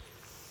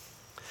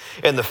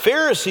 And the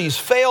Pharisees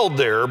failed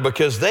there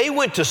because they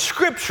went to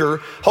Scripture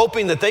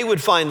hoping that they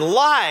would find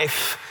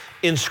life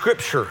in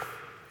Scripture.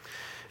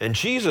 And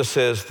Jesus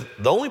says,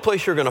 the only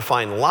place you're going to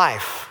find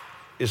life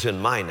is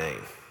in my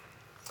name.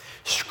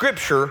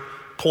 Scripture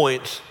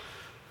points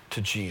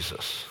to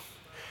Jesus.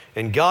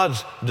 And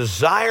God's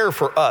desire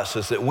for us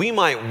is that we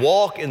might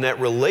walk in that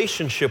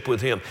relationship with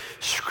Him.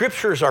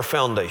 Scripture is our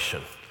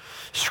foundation.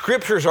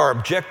 Scripture is our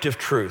objective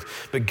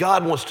truth, but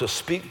God wants to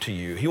speak to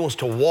you. He wants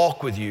to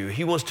walk with you.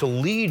 He wants to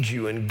lead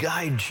you and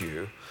guide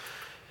you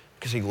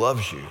because He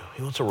loves you.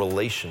 He wants a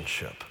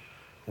relationship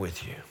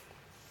with you.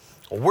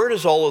 Well, where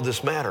does all of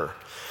this matter?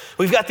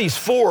 We've got these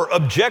 4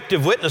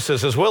 objective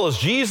witnesses as well as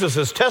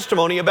Jesus'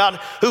 testimony about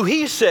who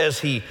He says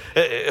He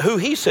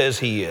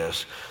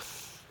is.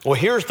 Well,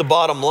 here's the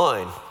bottom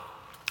line.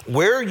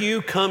 Where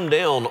you come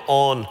down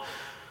on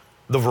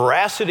the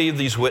veracity of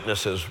these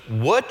witnesses,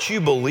 what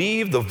you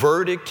believe the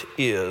verdict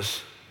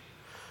is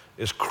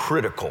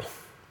critical.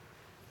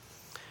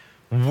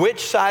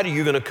 Which side are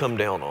you going to come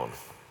down on?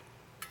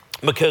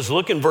 Because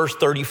look in verse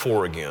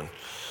 34 again.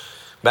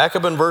 Back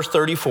up in verse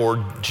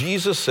 34,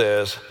 Jesus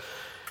says,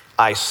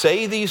 I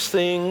say these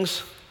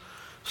things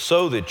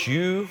so that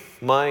you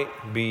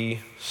might be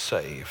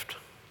saved.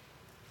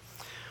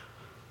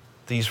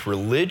 These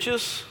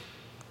religious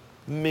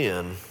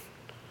men,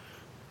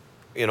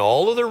 in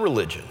all of their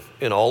religion,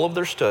 in all of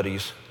their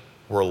studies,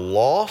 were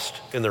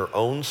lost in their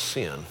own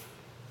sin,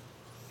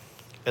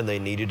 and they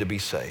needed to be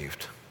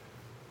saved.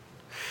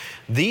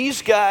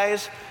 These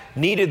guys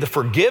needed the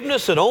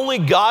forgiveness that only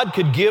God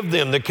could give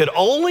them, that could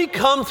only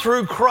come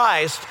through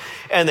Christ,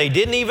 and they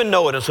didn't even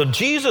know it. And so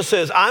Jesus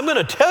says, I'm going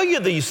to tell you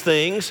these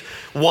things.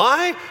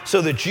 Why?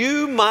 So that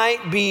you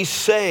might be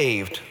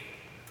saved.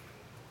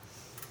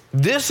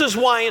 This is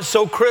why it's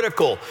so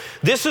critical.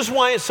 This is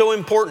why it's so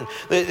important.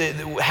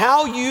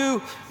 How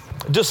you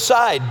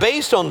decide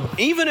based on,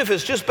 even if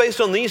it's just based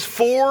on these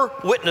 4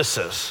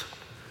 witnesses,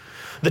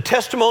 the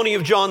testimony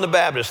of John the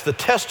Baptist, the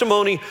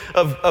testimony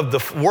of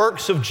the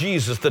works of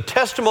Jesus, the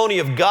testimony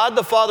of God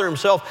the Father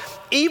Himself,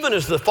 even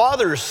as the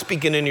Father is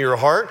speaking into your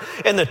heart,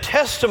 and the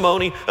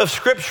testimony of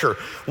Scripture.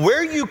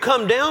 Where you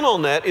come down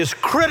on that is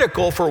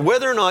critical for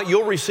whether or not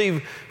you'll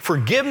receive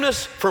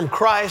forgiveness from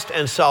Christ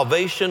and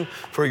salvation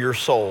for your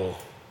soul.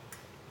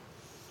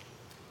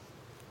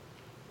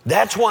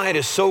 That's why it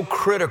is so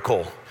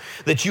critical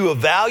that you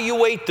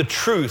evaluate the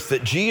truth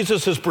that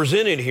Jesus has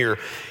presented here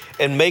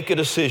and make a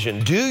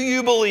decision. Do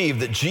you believe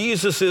that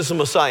Jesus is the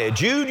Messiah?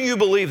 Do you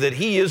believe that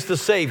He is the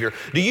Savior?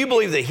 Do you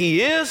believe that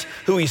He is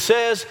who He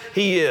says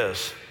He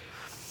is?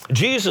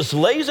 Jesus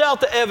lays out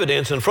the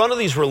evidence in front of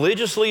these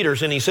religious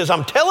leaders and He says,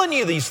 I'm telling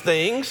you these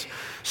things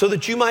so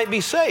that you might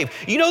be saved.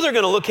 You know they're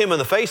going to look Him in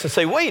the face and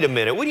say, wait a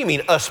minute, what do you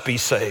mean us be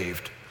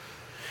saved?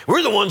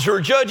 We're the ones who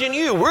are judging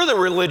you. We're the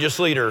religious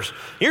leaders.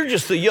 You're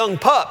just the young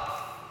pup.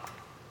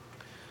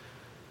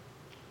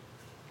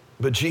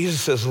 But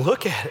Jesus says,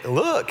 look at it,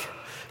 look.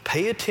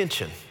 Pay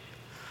attention.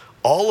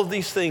 All of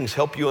these things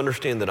help you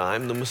understand that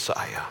I'm the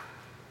Messiah.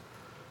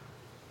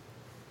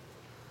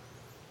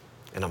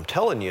 And I'm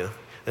telling you,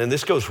 and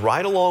this goes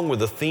right along with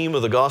the theme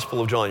of the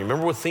Gospel of John. You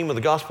remember what the theme of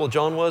the Gospel of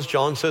John was?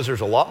 John says there's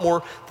a lot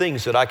more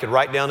things that I could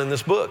write down in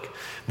this book.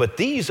 But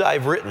these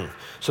I've written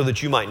so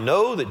that you might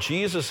know that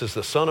Jesus is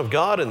the Son of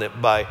God, and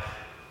that by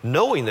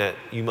knowing that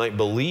you might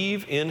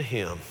believe in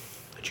Him,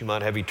 that you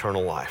might have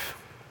eternal life.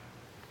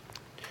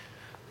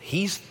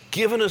 He's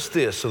given us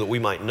this so that we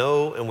might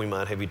know and we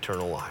might have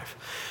eternal life.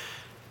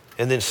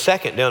 And then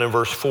second, down in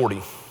verse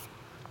 40,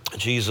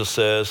 Jesus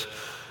says,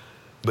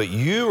 but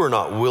you are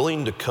not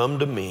willing to come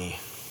to me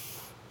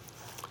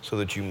so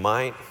that you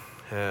might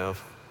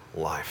have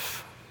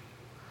life.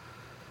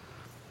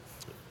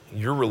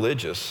 You're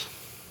religious.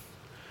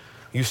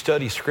 You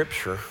study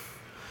Scripture.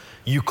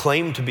 You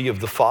claim to be of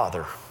the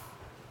Father.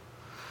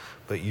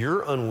 But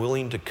you're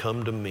unwilling to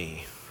come to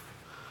me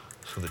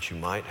so that you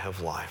might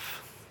have life.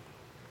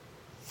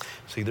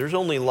 See, there's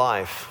only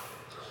life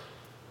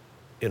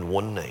in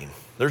one name.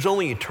 There's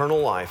only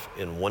eternal life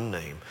in one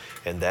name,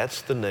 and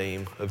that's the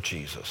name of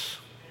Jesus.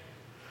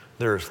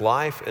 There is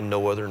life in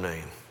no other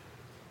name.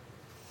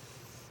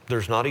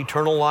 There's not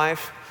eternal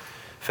life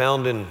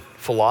found in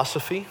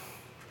philosophy.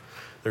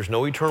 There's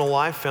no eternal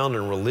life found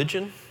in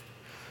religion,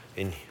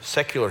 in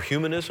secular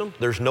humanism.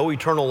 There's no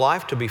eternal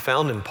life to be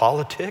found in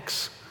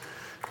politics.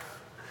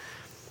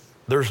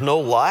 There's no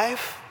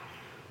life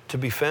to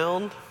be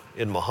found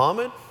in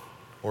Muhammad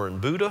or in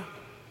Buddha.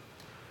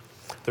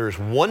 There's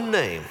one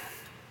name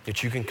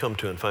that you can come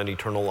to and find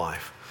eternal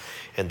life,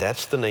 and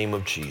that's the name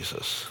of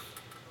Jesus.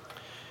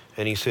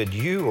 And He said,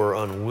 you are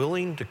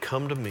unwilling to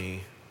come to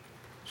me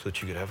so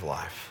that you could have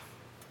life.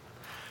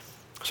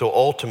 So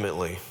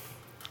ultimately,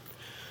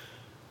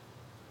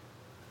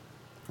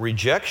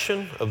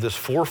 rejection of this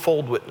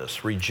fourfold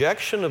witness,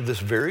 rejection of this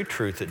very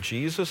truth that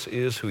Jesus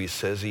is who he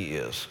says he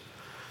is,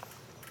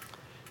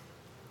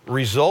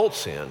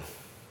 results in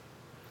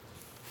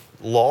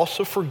loss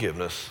of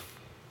forgiveness.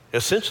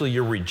 Essentially,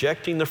 you're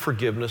rejecting the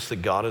forgiveness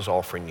that God is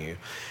offering you,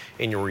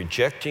 and you're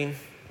rejecting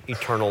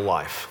eternal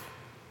life.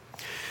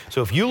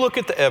 So if you look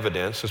at the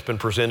evidence that's been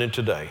presented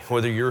today,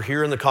 whether you're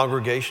here in the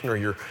congregation or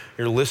you're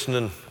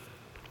listening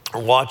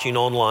or watching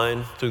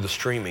online through the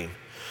streaming,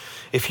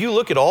 if you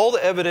look at all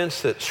the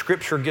evidence that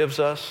Scripture gives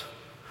us,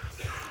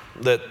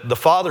 that the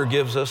Father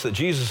gives us, that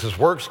Jesus'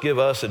 works give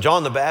us, that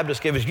John the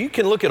Baptist gave us, you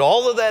can look at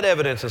all of that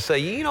evidence and say,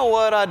 you know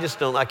what,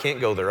 I can't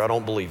go there. I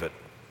don't believe it.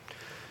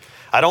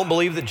 I don't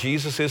believe that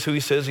Jesus is who he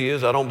says he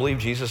is. I don't believe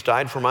Jesus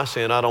died for my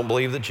sin. I don't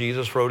believe that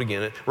Jesus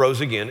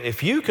rose again.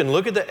 If you can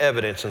look at the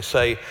evidence and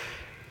say,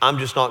 I'm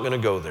just not going to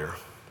go there.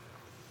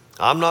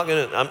 I'm not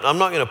going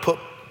to put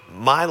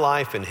my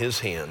life in his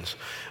hands.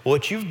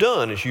 What you've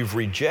done is you've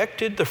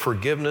rejected the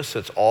forgiveness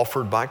that's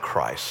offered by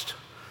Christ,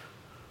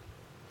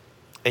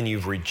 and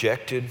you've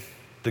rejected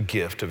the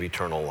gift of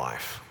eternal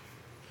life.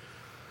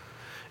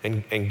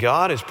 And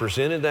God has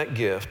presented that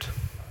gift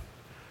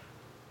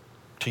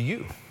to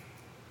you.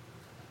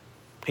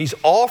 He's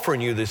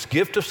offering you this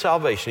gift of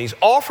salvation. He's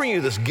offering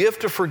you this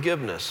gift of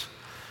forgiveness.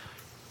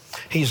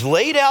 He's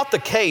laid out the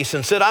case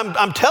and said,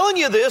 I'm telling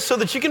you this so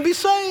that you can be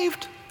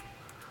saved.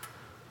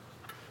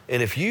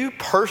 And if you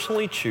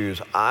personally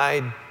choose,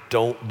 I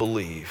don't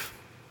believe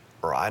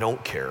or I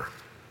don't care,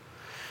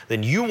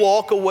 then you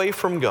walk away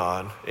from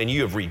God and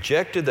you have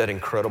rejected that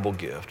incredible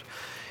gift.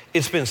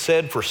 It's been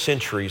said for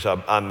centuries,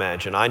 I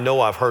imagine. I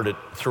know I've heard it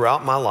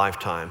throughout my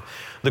lifetime.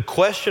 The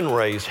question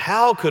raised,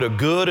 how could a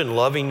good and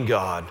loving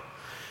God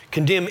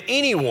condemn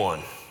anyone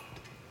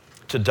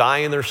to die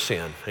in their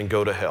sin and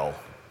go to hell?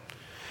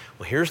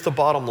 Well, here's the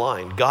bottom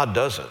line. God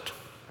doesn't.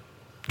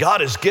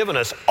 God has given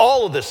us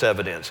all of this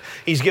evidence.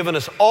 He's given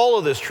us all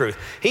of this truth.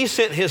 He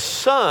sent his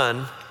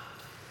Son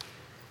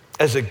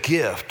as a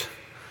gift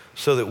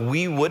so that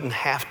we wouldn't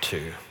have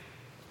to.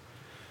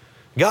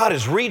 God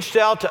has reached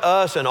out to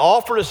us and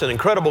offered us an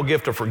incredible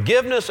gift of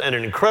forgiveness and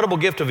an incredible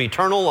gift of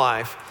eternal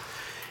life.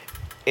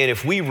 And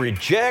if we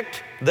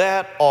reject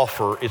that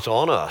offer, it's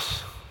on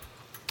us.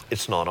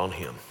 It's not on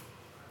him.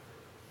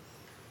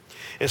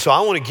 And so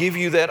I want to give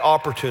you that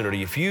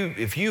opportunity. If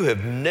you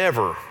have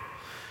never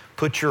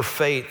put your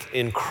faith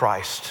in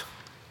Christ,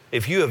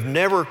 if you have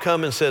never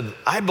come and said,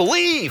 I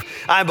believe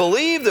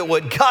that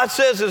what God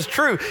says is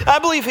true. I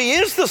believe he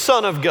is the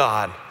Son of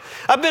God.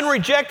 I've been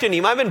rejecting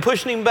him. I've been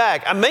pushing him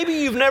back. Maybe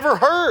you've never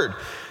heard,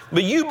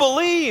 but you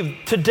believe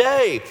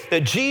today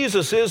that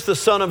Jesus is the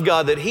Son of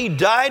God, that he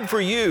died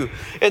for you,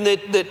 and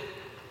that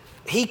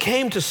he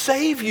came to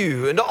save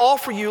you and to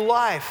offer you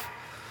life.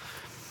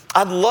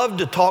 I'd love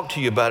to talk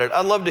to you about it.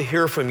 I'd love to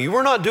hear from you.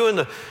 We're not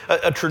doing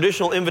a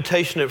traditional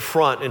invitation at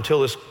front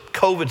until this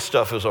COVID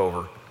stuff is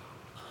over.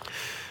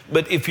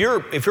 But if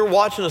you're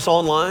watching us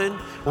online,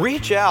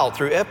 reach out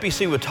through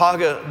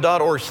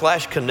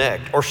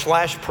fbcwatauga.org/connect or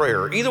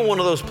 /prayer. Either one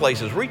of those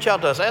places. Reach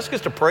out to us. Ask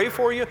us to pray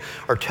for you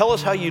or tell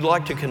us how you'd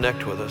like to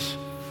connect with us.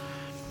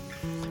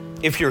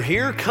 If you're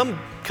here, come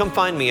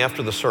find me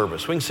after the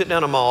service. We can sit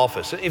down in my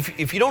office.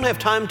 If you don't have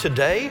time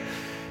today,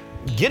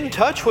 get in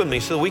touch with me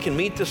so that we can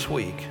meet this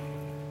week.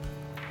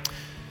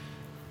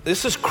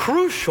 This is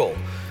crucial.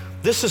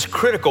 This is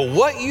critical.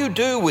 What you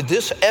do with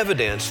this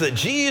evidence that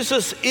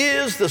Jesus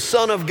is the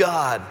Son of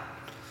God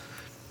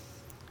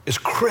is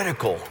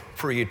critical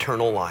for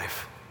eternal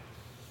life.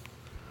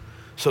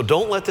 So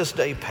don't let this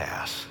day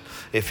pass.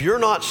 If you're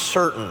not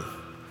certain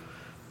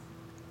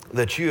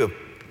that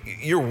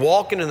you're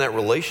walking in that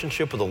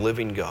relationship with a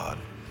living God,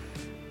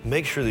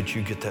 make sure that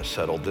you get that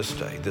settled this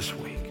day, this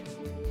week.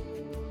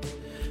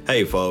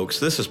 Hey folks,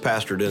 this is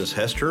Pastor Dennis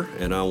Hester,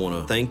 and I want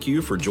to thank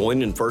you for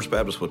joining First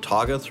Baptist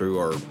Watauga through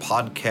our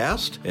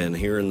podcast and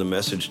hearing the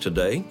message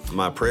today.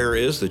 My prayer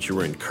is that you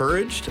were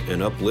encouraged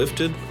and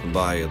uplifted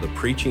by the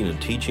preaching and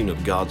teaching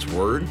of God's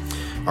Word.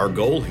 Our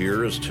goal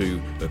here is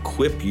to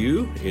equip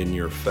you in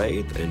your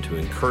faith and to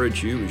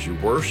encourage you as you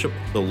worship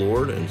the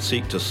Lord and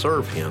seek to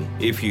serve Him.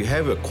 If you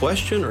have a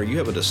question or you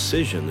have a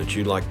decision that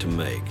you'd like to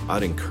make,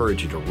 I'd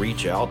encourage you to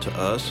reach out to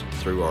us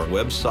through our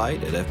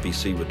website at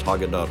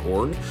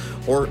fbcwatauga.org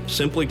or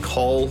simply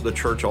call the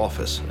church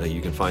office.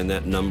 You can find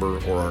that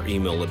number or our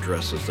email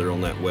addresses there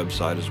on that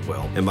website as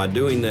well. And by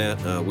doing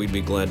that, we'd be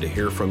glad to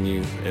hear from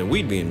you, and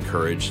we'd be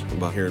encouraged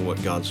about hearing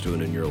what God's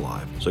doing in your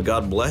life. So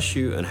God bless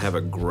you and have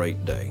a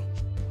great day.